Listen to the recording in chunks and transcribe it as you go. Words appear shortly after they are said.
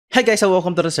Hey guys, and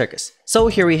welcome to the circus. So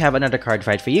here we have another card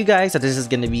fight for you guys. So this is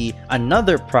going to be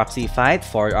another proxy fight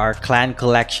for our clan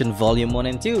collection volume 1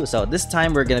 and 2. So this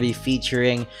time we're going to be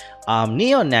featuring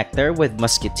Nectar with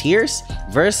Musketeers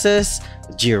versus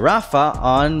Giraffa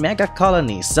on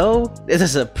Megacolony. So this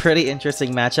is a pretty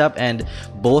interesting matchup, and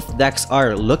both decks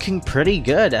are looking pretty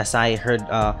good as I heard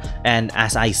and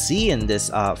as I see in this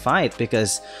fight,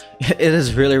 because it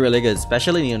is really good,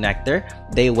 especially Nectar.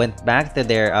 They went back to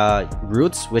their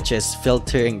roots, which is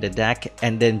filtering the deck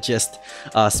and then just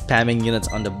spamming units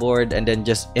on the board, and then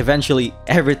just eventually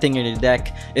everything in the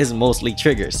deck is mostly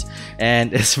triggers,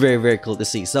 and it's very cool to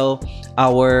see. So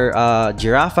our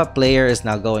Giraffa player is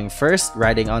now going first,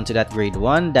 riding onto that grade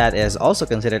 1 that is also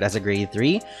considered as a grade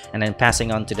 3, and then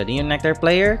passing on to the Nectar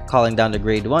player, calling down the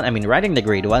grade 1, riding the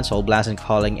grade 1 Soul Blast and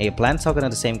calling a plant token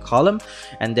on the same column,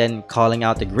 and then calling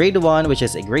out the grade 1, which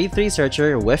is a grade 3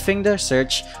 searcher, whiffing the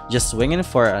search, just swinging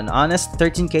for an honest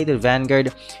 13k to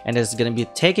Vanguard, and is gonna be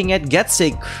taking it, gets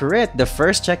a crit. The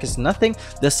first check is nothing,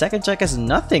 the second check is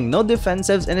nothing, no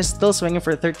defensives, and is still swinging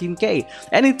for 13k,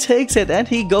 and he takes it, and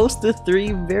he goes to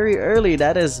 3 very early.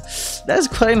 That is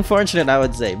quite unfortunate, I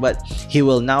would say, but he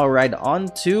will now ride on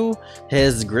to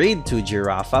his grade 2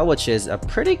 Giraffa, which is a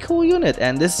pretty cool unit.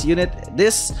 And this unit,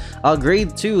 this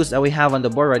grade 2s that we have on the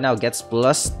board right now, gets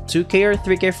plus 2k or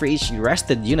 3k for each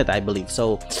rested unit, I believe.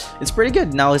 So it's pretty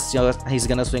good. Now he's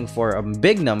gonna swing for a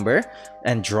big number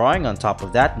and drawing on top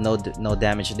of that. No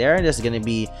damage there. There's gonna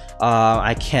be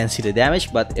I can't see the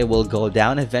damage, but it will go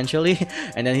down eventually.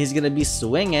 And then he's gonna be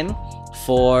swinging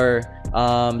for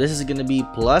this is gonna be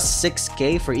plus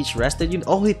 6k for each rested unit.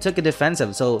 Oh, he took a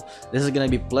defensive, so this is gonna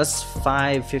be plus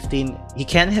 5, 15. He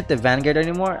can't hit the Vanguard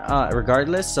anymore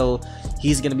regardless, so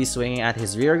he's gonna be swinging at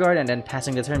his rear guard and then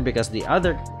passing the turn because the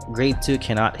other grade 2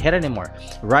 cannot hit anymore.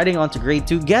 Riding on to grade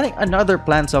 2, getting another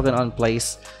plant token on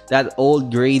place, that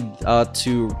old grade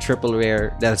 2 triple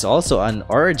rare that is also an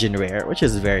origin rare, which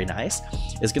is very nice.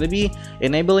 It's gonna be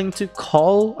enabling to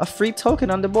call a free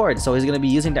token on the board, so he's gonna be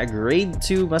using that grade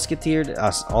 2 Musketeer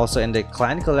also in the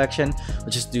clan collection,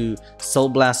 which is to Soul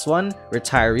Blast 1,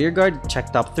 retire rear guard,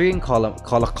 check top 3, and call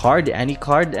a card, any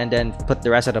card, and then put the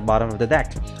rest at the bottom of the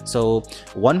deck. So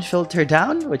one filter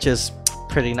down, which is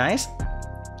pretty nice.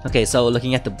 Okay, so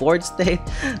looking at the board state,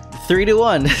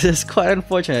 3-1. This is quite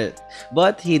unfortunate,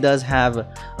 but he does have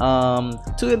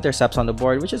 2 intercepts on the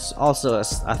board, which is also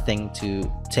a thing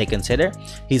to consider.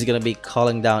 He's gonna be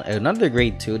calling down another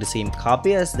grade 2, the same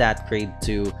copy as that grade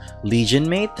 2 Legion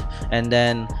mate, and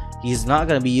then he's not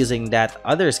gonna be using that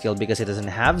other skill because he doesn't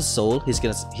have soul. He's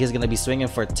gonna be swinging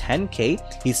for 10k.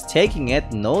 He's taking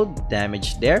it, no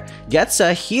damage there. Gets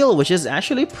a heal, which is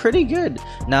actually pretty good.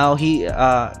 Now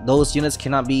those units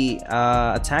cannot be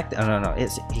attacked. No,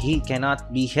 he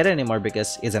cannot be hit anymore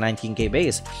because it's a 19k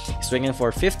base. He's swinging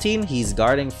for 15. He's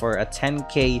guarding for a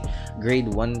 10k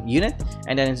grade 1 unit,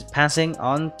 and then he's passing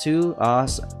on to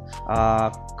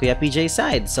Kuya PJ's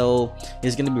side. So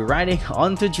he's gonna be riding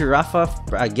onto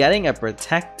Giraffa, getting a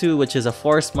protect 2, which is a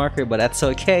force marker, but that's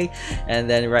okay. And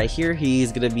then right here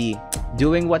he's gonna be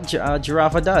doing what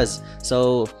Giraffa does.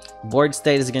 So board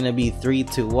state is gonna be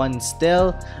 3-1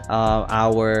 still.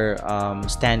 Our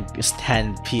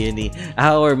stand peony,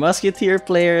 our Musketeer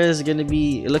player is gonna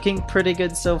be looking pretty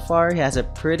good so far. He has a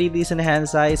pretty decent hand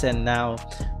size, and now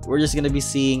we're just gonna be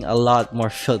seeing a lot more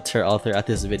filter all throughout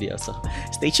this video, so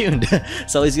stay tuned.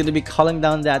 So he's gonna be calling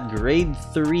down that grade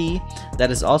 3 that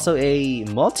is also a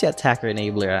multi-attacker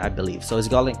enabler, I believe. So he's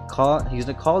gonna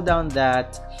call down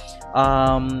that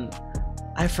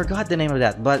I forgot the name of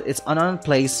that, but it's an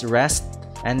on-place rest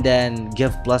and then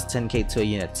give plus 10k to a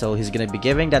unit. So he's gonna be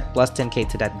giving that plus 10k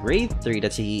to that grade 3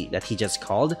 that he just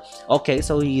called. Okay,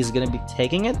 so he's gonna be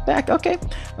taking it back.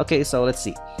 Okay, so let's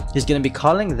see. He's gonna be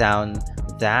calling down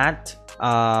that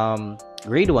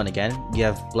grade 1 again,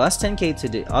 give plus 10k to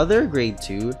the other grade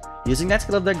 2, using that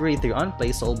skill of the grade 3 on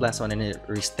play, Soul Blast 1, and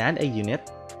restand a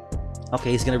unit.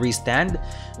 Okay, he's gonna restand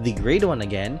the grade 1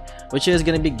 again, which is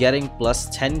gonna be getting plus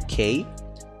 10k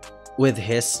with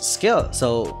his skill.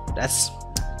 So that's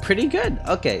pretty good.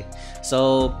 Okay,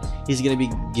 so he's gonna be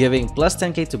giving plus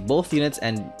 10k to both units,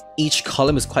 and each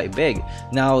column is quite big.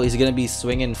 Now he's gonna be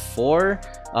swinging for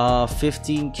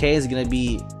 15k. Is gonna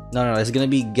be it's gonna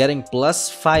be getting plus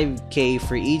 5k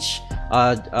for each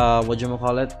what do you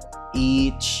call it,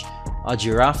 each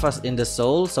Giraffa in the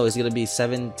soul. So it's gonna be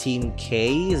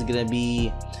 17k. It's gonna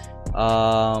be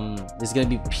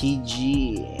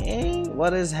PG.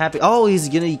 What is happening? Oh, he's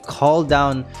gonna call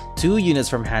down 2 units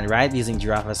from hand, right, using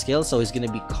Giraffa skill. So he's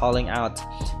gonna be calling out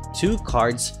 2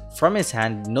 cards from his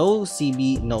hand, no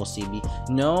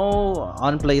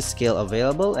on play skill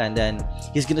available, and then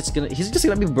he's just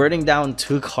gonna be burning down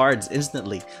 2 cards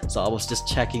instantly. So I was just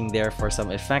checking there for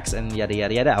some effects and yada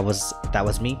yada yada. That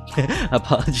was me.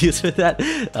 Apologies for that.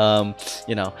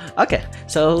 You know. Okay,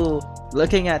 so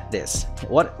looking at this,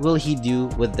 what will he do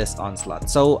with this onslaught?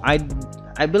 So I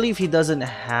believe he doesn't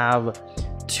have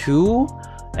two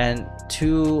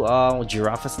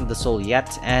Giraffas in the soul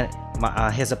yet, and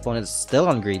his opponent is still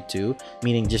on grade 2,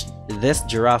 meaning just this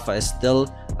Giraffa is still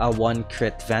a 1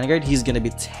 crit Vanguard. He's gonna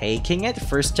be taking it.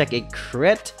 First check, a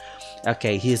crit.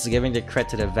 Okay, he's giving the crit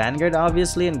to the Vanguard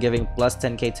obviously, and giving plus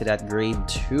 10k to that grade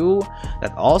 2.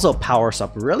 That also powers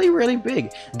up really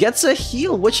big. Gets a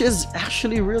heal, which is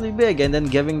actually really big, and then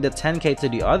giving the 10k to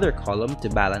the other column to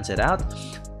balance it out.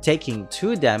 Taking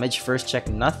 2 damage. First check,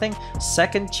 nothing.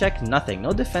 Second check, nothing. No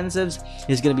defensives.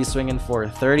 He's gonna be swinging for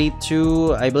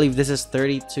 32. I believe this is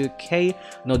 32k.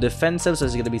 No defensives, so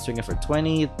he's gonna be swinging for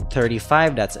 20,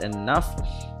 35. That's enough.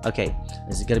 Okay,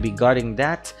 he's gonna be guarding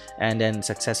that, and then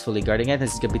successfully guarding it.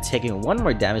 He's gonna be taking 1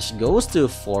 more damage. Goes to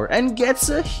 4 and gets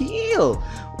a heal.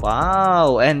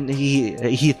 Wow, and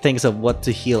he thinks of what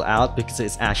to heal out because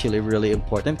it's actually really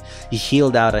important. He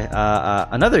healed out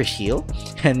another heal,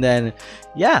 and then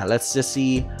yeah, let's just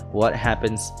see what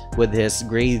happens with his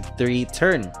grade 3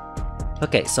 turn.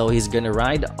 Okay, so he's gonna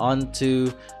ride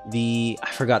onto the,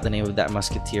 I forgot the name of that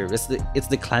musketeer. It's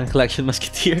the Clan Collection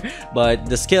musketeer, but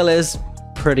the skill is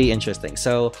pretty interesting.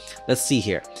 So let's see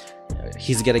here.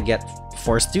 He's gonna get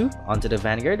Force 2 onto the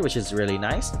Vanguard, which is really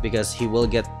nice because he will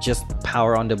get just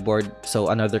power on the board, so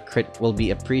another crit will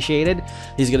be appreciated.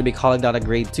 He's gonna be calling down a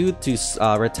grade 2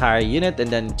 to retire a unit, and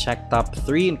then check top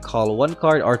 3 and call 1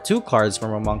 card or 2 cards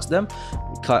from amongst them,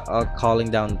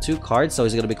 calling down 2 cards. So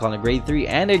he's gonna be calling a grade 3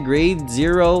 and a grade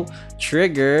 0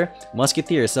 trigger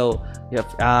musketeer. So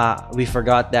we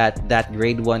forgot that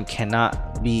grade 1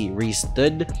 cannot be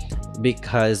restood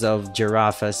because of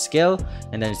Giraffa's skill,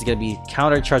 and then he's gonna be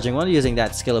counter charging 1 using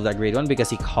that skill of that grade 1 because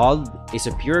he called a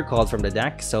superior card from the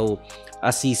deck. So a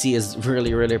CC is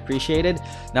really appreciated.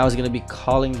 Now he's gonna be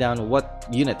calling down what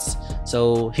units?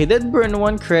 So he did burn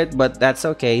 1 crit, but that's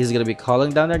okay. He's gonna be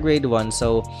calling down a grade 1,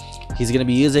 so he's gonna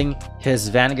be using his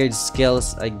Vanguard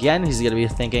skills again. He's gonna be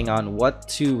thinking on what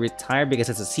to retire because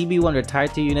it's a CB1, retire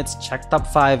 2 units, check top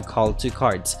 5, call 2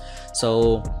 cards.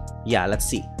 So yeah, let's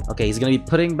see. Okay, he's gonna be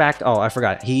putting back, oh I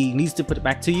forgot, he needs to put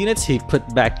back 2 units. He put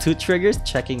back 2 triggers,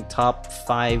 checking top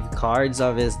 5 cards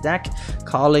of his deck,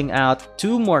 calling out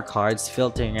 2 more cards,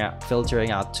 filtering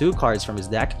out 2 cards from his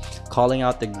deck, calling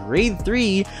out the grade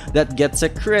 3 that gets a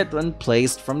crit when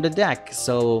placed from the deck.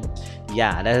 So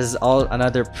yeah, that is all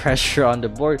another pressure on the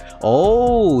board.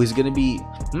 Oh, he's gonna be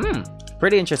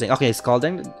pretty interesting. Okay, he's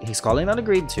calling down a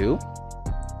grade 2.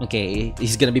 Okay,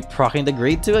 he's gonna be proccing the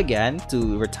grade 2 again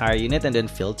to retire unit and then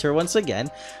filter once again.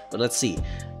 But let's see.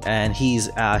 And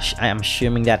he's I am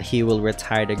assuming that he will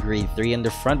retire the grade 3 in the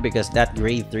front because that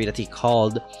grade 3 that he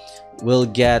called will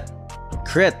get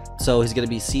crit. So he's gonna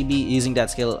be CB using that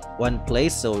skill 1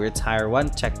 place. So retire 1,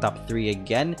 check top 3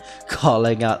 again,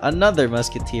 calling out another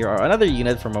musketeer or another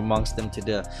unit from amongst them to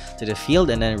the field,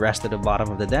 and then rest at the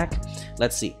bottom of the deck.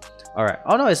 Let's see. Alright,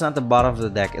 oh no, it's not the bottom of the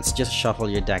deck, it's just shuffle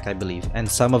your deck, I believe, and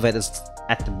some of it is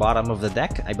at the bottom of the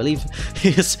deck, I believe.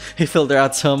 He filtered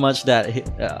out so much that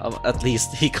at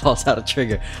least he calls out a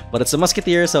trigger, but it's a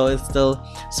musketeer, so it's still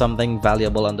something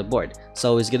valuable on the board.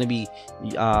 So he's gonna be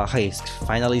hey, he's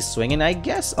finally swinging, I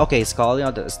guess. Okay, he's calling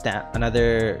out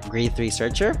another grade 3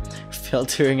 searcher,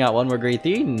 filtering out 1 more grade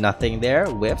 3, nothing there,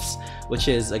 whiffs, which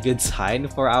is a good sign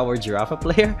for our Giraffa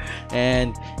player.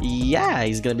 And yeah,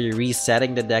 he's gonna be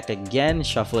resetting the deck again,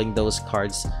 shuffling those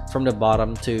cards from the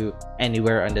bottom to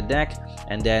anywhere on the deck,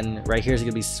 and then right here he's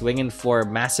gonna be swinging for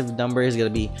massive number. He's gonna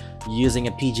be using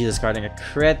a PG, discarding a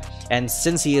crit, and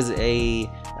since he is a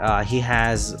he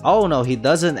has, oh no, he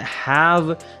doesn't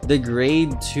have the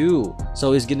grade 2,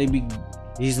 so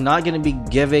he's not gonna be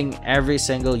giving every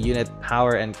single unit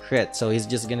power and crit, so he's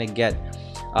just gonna get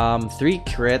 3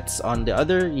 crits on the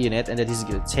other unit, and then he's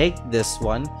gonna take this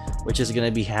one, which is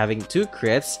gonna be having 2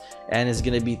 crits, and is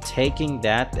gonna be taking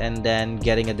that and then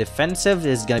getting a defensive.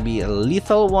 Is gonna be a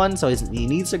lethal one, so he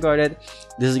needs to guard it.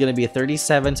 This is gonna be a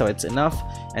 37, so it's enough,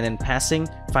 and then passing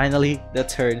finally the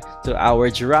turn to our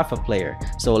Giraffa player.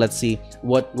 So let's see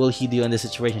what will he do in this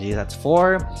situation. He's at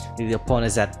 4, the opponent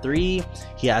is at 3.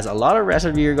 He has a lot of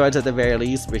rear guards at the very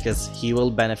least because he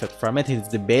will benefit from it. He's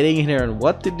debating here on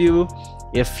what to do,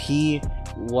 if he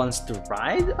wants to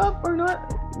ride up or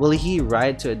not. Will he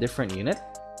ride to a different unit?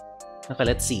 Okay,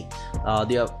 let's see.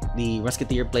 The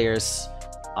musketeer players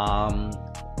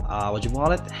what you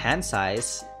call it, hand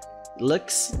size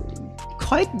looks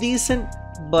quite decent,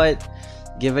 but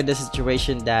given the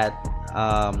situation that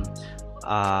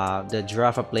the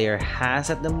Giraffa player has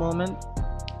at the moment,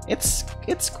 it's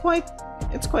quite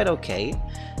okay.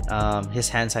 His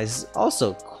hand size is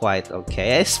also quite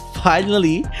okay. It's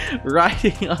finally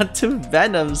riding onto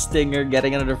Venom Stinger,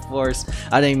 getting another force.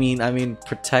 I mean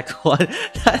protect one.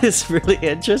 That is really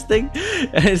interesting.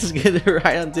 And it's gonna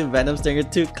ride onto Venom Stinger,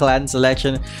 2 clan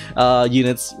selection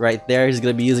units right there. He's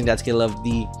gonna be using that skill of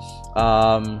the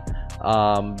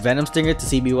Venom Stinger to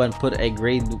CB1, put a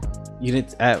grade unit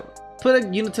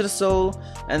to the soul,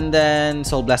 and then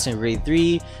soul blasting grade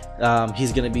 3.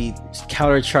 He's gonna be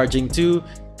counter charging 2,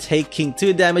 taking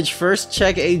 2 damage. First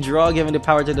check a draw, giving the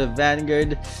power to the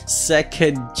Vanguard.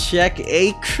 Second check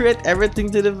a crit,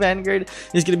 everything to the Vanguard.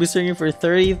 He's gonna be swinging for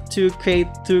 32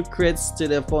 crits to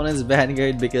the opponent's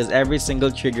Vanguard, because every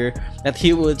single trigger that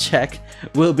he will check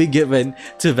will be given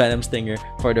to Venom Stinger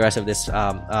for the rest of this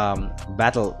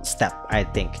battle step, I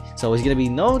think. So it's gonna be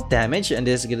no damage, and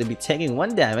this is gonna be taking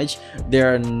 1 damage.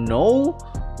 There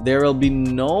will be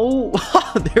no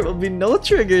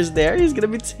triggers there. He's gonna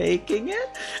be taking it,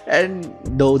 and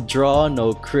no draw,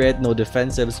 no crit, no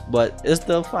defensives, but it's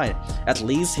still fine. At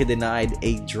least he denied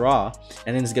a draw,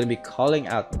 and then he's gonna be calling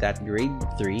out that grade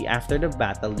 3 after the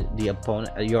battle. The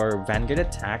opponent, your Vanguard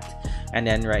attacked, and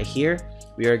then right here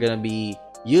we are gonna be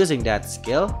using that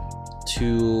skill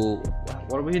to,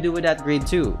 what will you do with that grade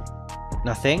 2?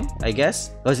 Nothing, I guess,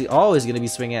 because he's always going to be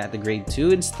swinging at the grade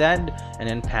 2 instead, and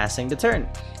then passing the turn.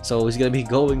 So he's going to be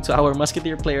going to our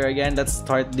Musketeer player again. Let's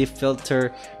start the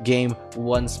filter game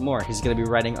once more. He's going to be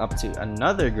riding up to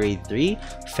another grade 3,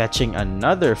 fetching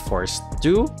another force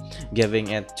 2, giving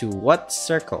it to what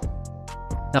circle?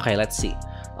 Okay, let's see.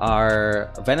 Our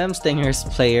Venom Stingers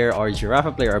player, or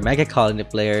Giraffa player, or Megacolony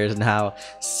player is now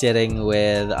sitting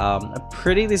with a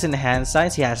pretty decent hand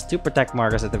size. He has 2 protect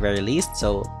markers at the very least,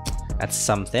 so that's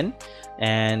something.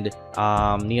 And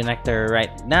Nectar right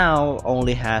now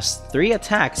only has 3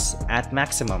 attacks at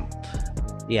maximum.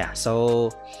 Yeah,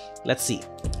 so let's see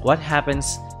what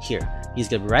happens here. He's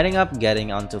gonna be riding up,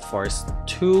 getting onto force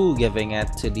 2, giving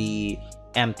it to the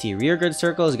empty rearguard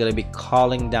circle. Is going to be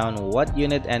calling down what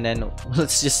unit, and then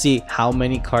let's just see how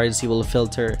many cards he will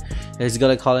filter. He's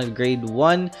going to call in grade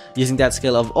 1 using that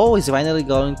skill of, oh, he's finally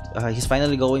going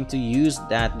to use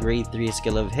that grade 3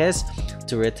 skill of his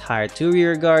to retire 2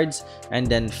 rear guards, and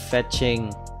then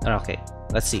fetching, okay,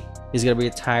 let's see, he's going to be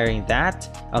retiring that.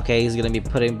 Okay, he's going to be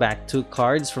putting back 2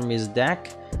 cards from his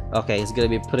deck. Okay, he's gonna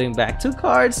be putting back 2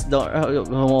 cards.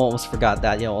 Almost forgot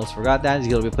that. He's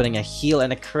gonna be putting a heal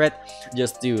and a crit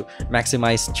just to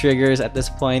maximize triggers at this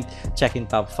point. Checking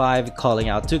top 5, calling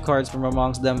out 2 cards from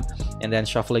amongst them, and then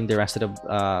shuffling the rest of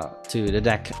the to the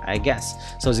deck, I guess.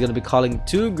 So he's gonna be calling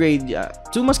 2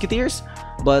 musketeers,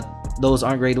 but those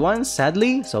aren't grade 1s,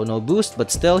 sadly, so no boost.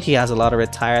 But still, he has a lot of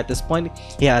retire at this point.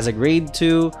 He has a grade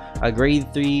 2, a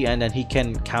grade 3, and then he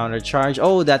can counter charge.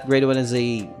 Oh, that grade 1 is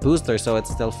a booster, so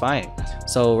it's still fine.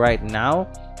 So right now,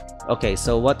 okay,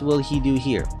 so what will he do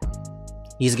here?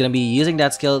 He's gonna be using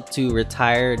that skill to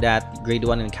retire that grade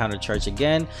 1 and counter charge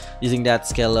again, using that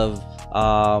skill of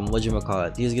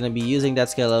he's gonna be using that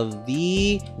skill of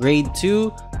the grade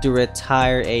 2 to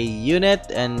retire a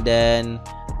unit, and then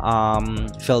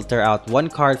filter out 1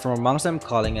 card from amongst them,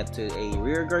 calling it to a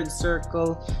rearguard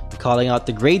circle, calling out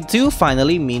the grade 2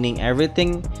 finally, meaning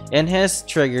everything in his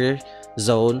trigger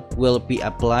zone will be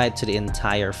applied to the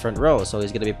entire front row. So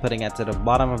he's going to be putting it to the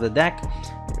bottom of the deck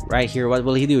right here. What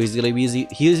will he do? He's going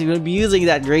to be using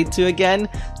that grade 2 again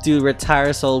to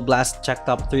retire Soul Blast, check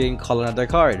top 3, and call another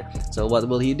card. So what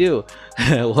will he do?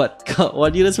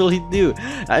 what units will he do?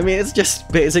 I mean, it's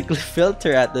just basically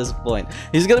filter at this point.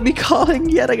 He's gonna be calling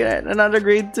yet again another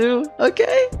grade 2.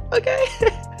 Okay.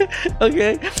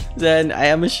 Okay, then I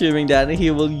am assuming that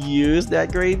he will use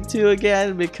that grade 2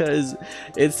 again, because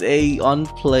it's a on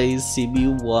plays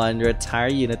CB1 retire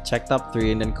unit, check top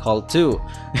 3, and then call 2.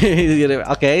 He's gonna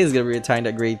be retiring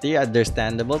that grade 3,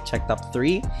 understandable, check top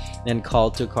 3, then call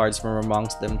 2 cards from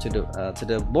amongst them to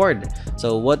the board.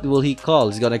 So what will he call?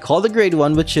 He's gonna call the grade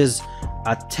 1, which is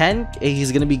a 10.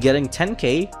 He's gonna be getting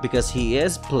 10k because he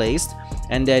is placed,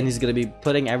 and then he's gonna be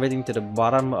putting everything to the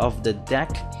bottom of the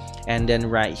deck. And then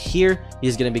right here,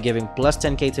 he's going to be giving plus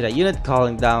 10k to that unit,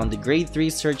 calling down the grade 3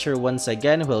 searcher once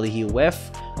again. Will he whiff?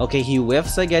 Okay, he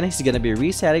whiffs again. He's going to be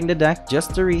resetting the deck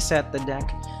just to reset the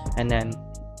deck. And then,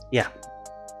 yeah,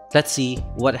 let's see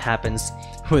what happens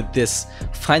with this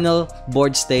final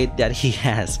board state that he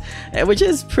has, which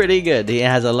is pretty good. He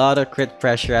has a lot of crit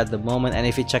pressure at the moment, and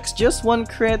if he checks just 1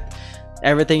 crit,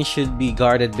 everything should be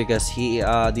guarded because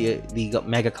the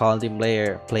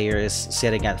Megacolony player is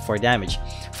sitting at 4 damage.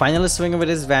 Finally swinging with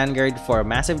his Vanguard for a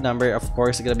massive number. Of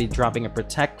course, he's gonna be dropping a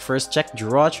protect. First check,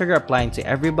 draw trigger, applying to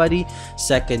everybody.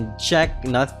 Second check,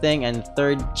 nothing, and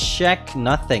third check,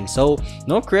 nothing. So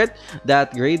no crit.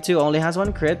 That grade 2 only has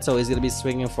 1 crit, so he's gonna be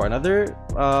swinging for another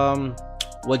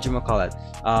what you call it,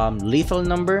 lethal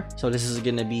number. So this is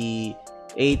gonna be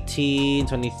 18,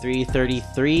 23,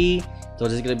 33. So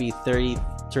this is gonna be 30,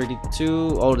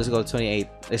 32. Oh, let's go to 28.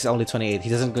 It's only 28. He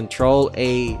doesn't control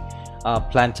a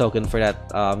plant token for that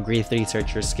grade 3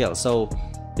 searcher skill. So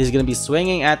he's gonna be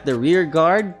swinging at the rear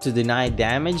guard to deny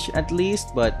damage at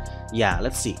least. But yeah,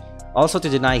 let's see. Also to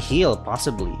deny heal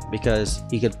possibly, because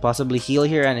he could possibly heal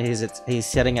here, and he's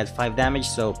setting at 5 damage.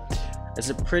 So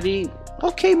it's a pretty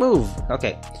okay move.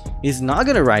 Okay, he's not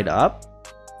gonna ride up,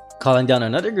 calling down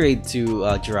another grade 2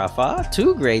 Giraffa,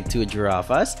 2 grade 2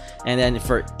 Giraffas, and then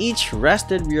for each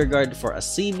rested rear guard for a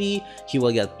CB, he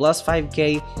will get plus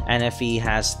 5k, and if he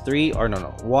has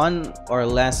 1 or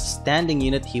less standing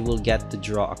unit, he will get to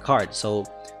draw a card. So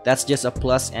that's just a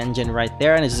plus engine right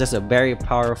there, and it's just a very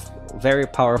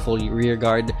powerful rear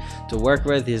guard to work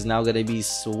with. He's now gonna be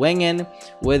swinging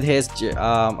with his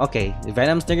okay,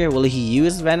 Venom Stinger. Will he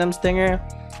use Venom Stinger?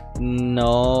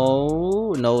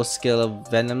 No skill of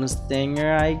Venom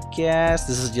Stinger, I guess.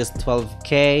 This is just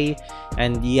 12k,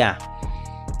 and yeah,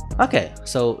 okay,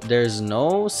 so there's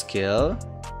no skill,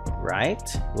 right?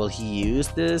 Will he use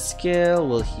this skill?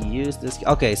 Will he use this?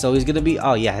 Okay, so he's gonna be,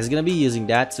 oh yeah, he's gonna be using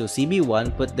that. So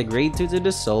CB1, put the grade 2 to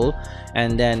the soul,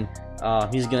 and then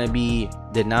he's gonna be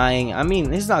denying. I mean,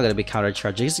 he's not gonna be counter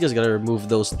charging. He's just gonna remove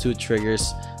those 2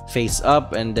 triggers face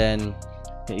up, and then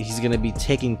he's gonna be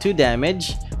taking 2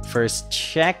 damage. First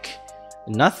check,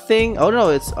 nothing. Oh no,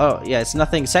 it's, oh yeah, it's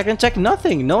nothing. Second check,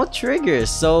 nothing, no triggers.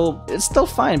 So it's still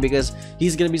fine because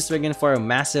he's gonna be swinging for a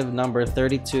massive number,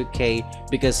 32k,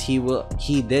 because he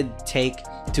did take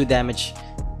 2 damage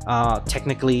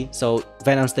technically. So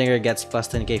Venom Stinger gets plus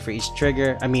 10k for each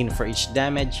trigger, I mean for each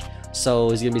damage. So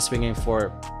he's gonna be swinging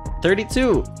for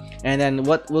 32. And then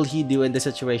what will he do in this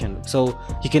situation? So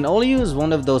he can only use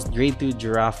one of those grade 2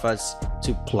 Giraffas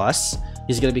to plus.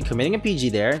 He's gonna be committing a PG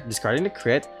there, discarding the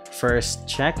crit. First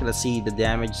check, let's see the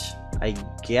damage, I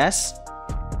guess.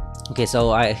 Okay,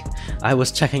 so I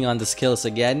was checking on the skills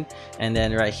again, and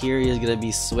then right here he's gonna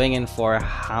be swinging for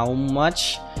how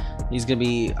much? He's gonna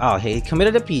be, oh, he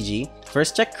committed a PG.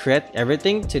 First check, crit,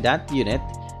 everything to that unit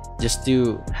just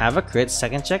to have a crit.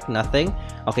 Second check, nothing.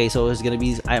 Okay, so he's gonna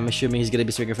be, I'm assuming he's gonna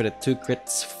be swinging for the 2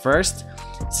 crits first.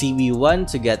 CB1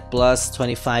 to get plus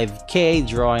 25k,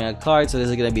 drawing a card. So this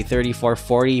is gonna be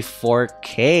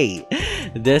 44k.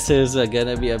 This is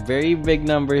gonna be a very big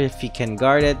number if he can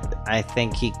guard it. I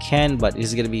think he can, but this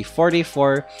is gonna be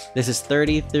 44. This is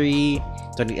 33,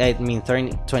 28. I mean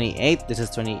 30, 28. This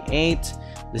is 28.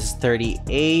 This is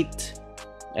 38,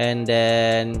 and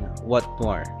then what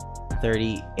more?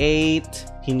 38.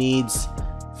 He needs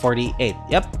 48.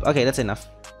 Yep. Okay, that's enough.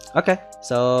 Okay,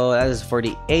 so that is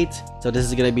 48. So this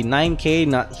is gonna be 9k,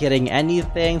 not hitting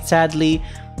anything sadly,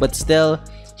 but still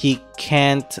he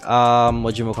can't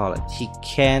what you call it, he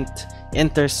can't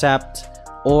intercept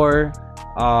or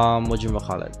what you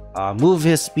call it, move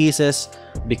his pieces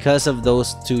because of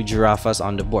those 2 Giraffas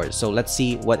on the board. So let's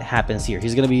see what happens here.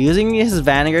 He's gonna be using his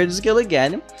Vanguard skill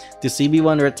again to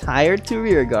CB1 retire 2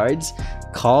 rear guards,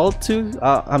 call to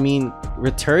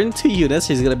return 2 units.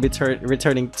 He's gonna be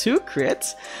returning 2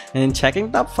 crits, and then checking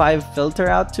top 5, filter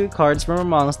out 2 cards from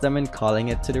amongst them and calling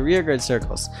it to the rear guard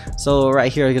circles. So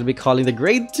right here I'm gonna be calling the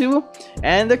grade 2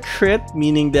 and the crit,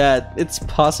 meaning that it's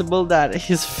possible that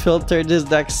he's filtered his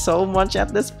deck so much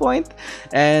at this point.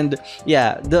 And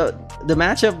yeah, the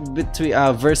matchup between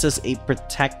versus a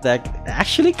protect deck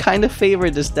actually kind of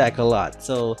favored this deck a lot.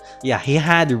 So yeah, he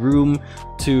had room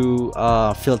to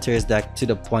filter his deck to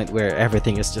the point where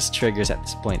everything is just triggers at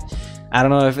this point. I don't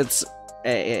know if it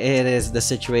is the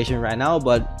situation right now,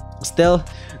 but still,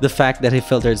 the fact that he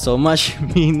filtered so much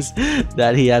means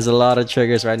that he has a lot of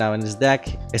triggers right now in his deck,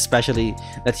 especially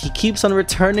that he keeps on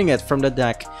returning it from the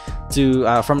deck to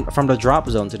from the drop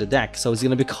zone to the deck. So he's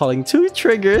gonna be calling 2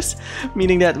 triggers,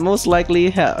 meaning that most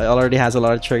likely already has a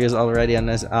lot of triggers already in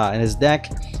his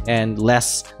deck and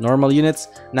less normal units.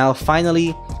 Now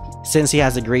finally, since he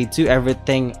has a grade 2,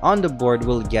 everything on the board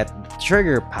will get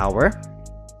trigger power.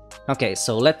 Okay,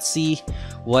 so let's see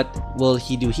what will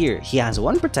he do here? He has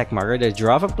one protect marker. The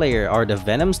Giraffa player or the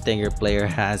Venom Stinger player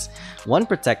has one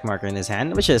protect marker in his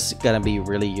hand, which is gonna be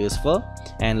really useful.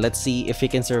 And let's see if he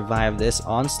can survive this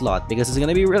onslaught, because it's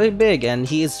gonna be really big and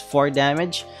he is 4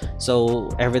 damage, so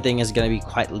everything is gonna be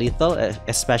quite lethal,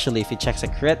 especially if he checks a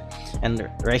crit. And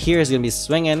right here is gonna be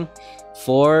swinging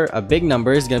for a big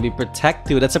number. Is gonna be protect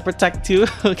 2. That's a protect 2.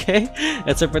 Okay,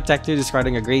 that's a protect 2,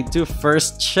 discarding a grade 2.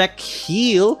 First check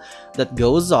heal that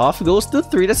goes off, goes to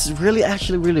 3. That's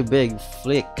actually really big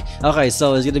flick. Okay,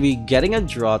 so it's gonna be getting a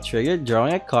draw trigger,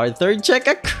 drawing a card, third check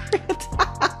a crit.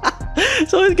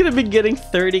 So it's gonna be getting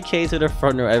 30k to the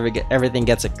front row. Everything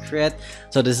gets a crit.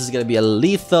 So this is gonna be a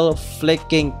lethal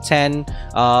flicking 10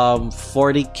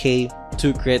 40k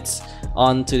 2 crits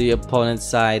onto the opponent's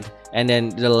side. And then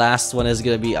the last one is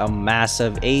gonna be a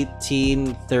massive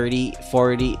 18 30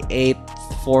 48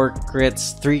 4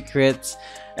 crits, 3 crits.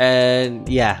 And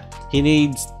yeah, he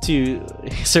needs to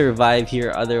survive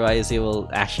here, otherwise he will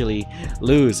actually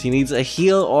lose. He needs a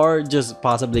heal or just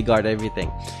possibly guard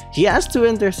everything. He has 2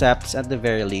 intercepts at the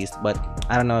very least, but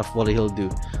I don't know if what he'll do.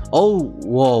 Oh,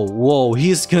 whoa,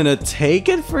 he's gonna take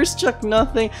it. First check,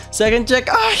 nothing. Second check,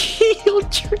 heal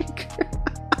trigger.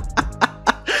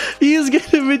 He is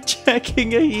gonna be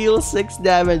checking a heal 6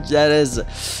 damage. That is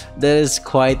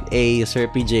quite a Sir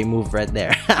PJ move right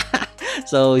there.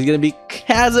 So he's gonna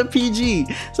has a PG.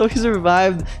 So he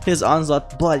survived his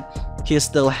onslaught, but he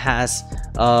still has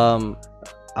a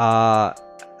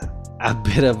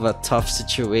bit of a tough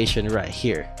situation right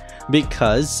here,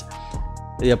 because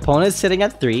the opponent's sitting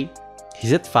at 3.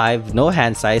 He's at 5, no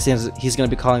hand size. He's gonna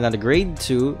be calling on the grade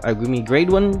 2, grade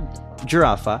 1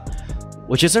 Giraffa,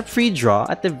 which is a free draw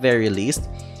at the very least,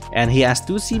 and he has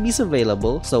 2 CBs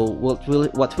available. So what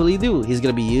will he do? He's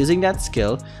gonna be using that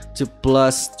skill to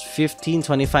plus 15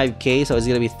 25k, so it's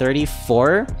gonna be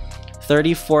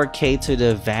 34k to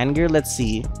the Vanguard. Let's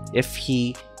see if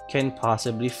he can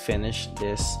possibly finish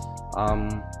this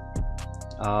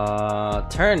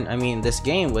turn. I mean, this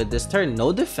game with this turn.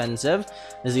 No defensive.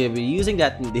 He's gonna be using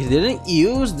that. He didn't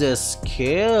use the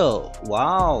skill.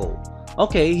 Wow.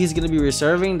 Okay, he's gonna be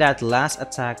reserving that last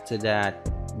attack to that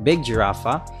big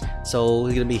Giraffa, so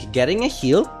he's gonna be getting a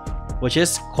heal, which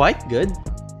is quite good.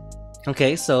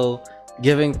 Okay, so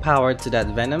giving power to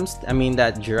that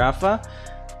that Giraffa.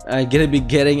 Gonna be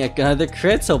getting another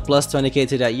crit, so plus 20k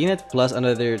to that unit, plus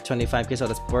another 25k, so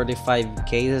that's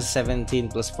 45k. This is 17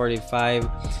 plus 45,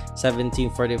 17,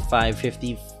 45,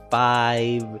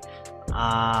 55,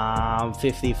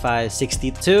 55,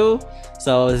 62.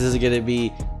 So this is gonna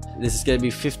be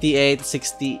 58,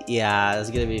 60. Yeah, it's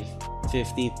gonna be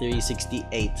 53,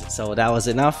 68. So that was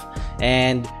enough.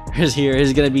 And here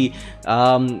is gonna be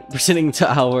presenting to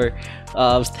our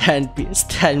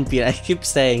Stampede. I keep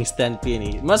saying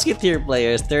Stampede. Musketeer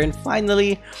players turn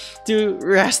finally to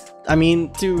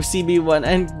CB1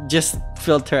 and just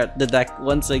filter the deck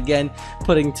once again,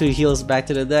 putting 2 heals back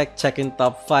to the deck, checking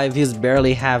top 5. He's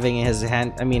barely having his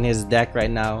his deck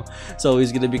right now, so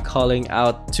he's gonna be calling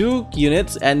out 2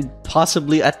 units, and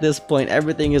possibly at this point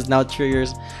everything is now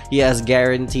triggers. He has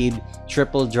guaranteed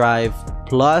triple drive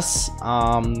plus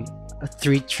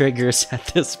 3 triggers at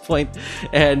this point,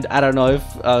 and I don't know if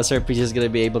Sir Peach is gonna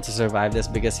be able to survive this,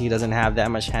 because he doesn't have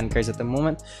that much hand cards at the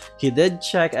moment. He did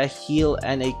check a heal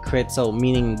and a crit, so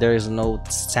meaning there's no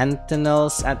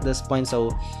sentinels at this point.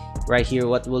 So right here,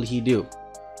 what will he do?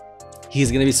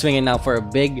 He's gonna be swinging now for a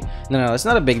big, no, it's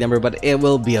not a big number, but it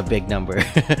will be a big number.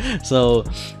 So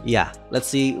yeah, let's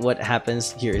see what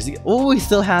happens here. Oh, he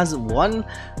still has 1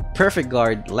 perfect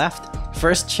guard left.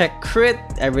 First check crit,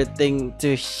 everything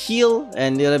to heal,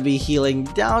 and it'll be healing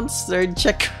down. Third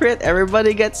check crit,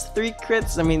 everybody gets 3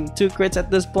 crits, 2 crits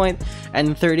at this point,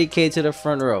 and 30k to the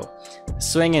front row.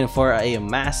 Swinging for a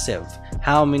massive.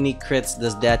 How many crits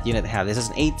does that unit have? This is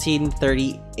an 18,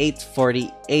 38,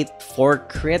 48, 4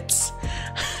 crits.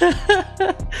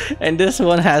 And this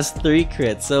one has 3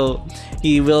 crits, so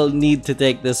he will need to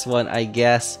take this one, I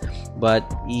guess. But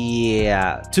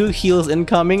yeah, 2 heals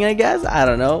incoming, I guess. I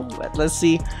don't know, but let's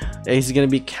see. He's gonna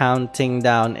be counting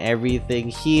down everything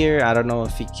here. I don't know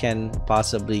if he can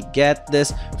possibly get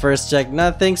this. First check,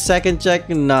 nothing. Second check,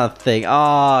 nothing.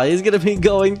 He's gonna be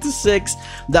going to 6.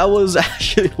 That was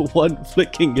actually one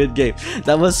flicking good game.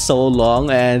 That was so long,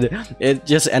 and it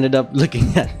just ended up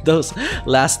looking at those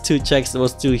last 2 checks,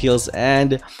 those 2 heals.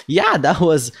 And yeah, that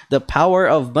was the power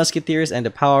of Musketeers and the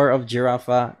power of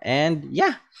Giraffa. And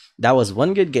yeah, that was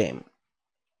one good game.